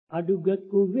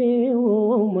Adugakuve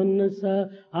o manasa,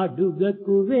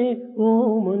 Adugakuve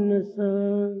o manasa.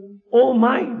 Oh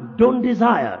mind, don't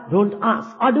desire, don't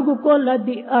ask.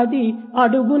 Adugukoladi adi,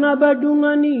 aduguna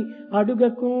padunani,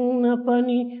 Adugakunna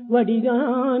pani,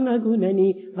 vadigaa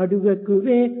agunani,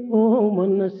 Adugakuve o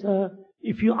manasa.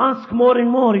 If you ask more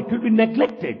and more, it will be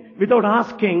neglected. Without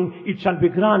asking, it shall be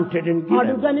granted and given.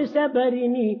 Adugani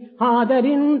Sabarini,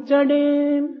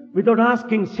 aadarinchade. Without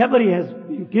asking, Sabari has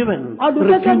been given.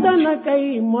 Adugaka refused.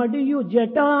 tanakai, madiyu,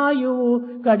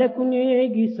 jataayuvu, Kadaku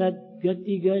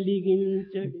sadgati,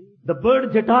 kaliginchen. The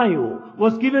bird Jataayu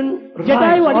was given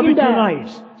Jataayu rights, adiginda. orbital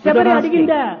rights. Sabari Without asking.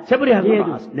 adiginda. Sabari has లేదు. not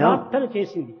asked. No. ప్రార్థన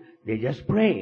చేసింది. They just pray.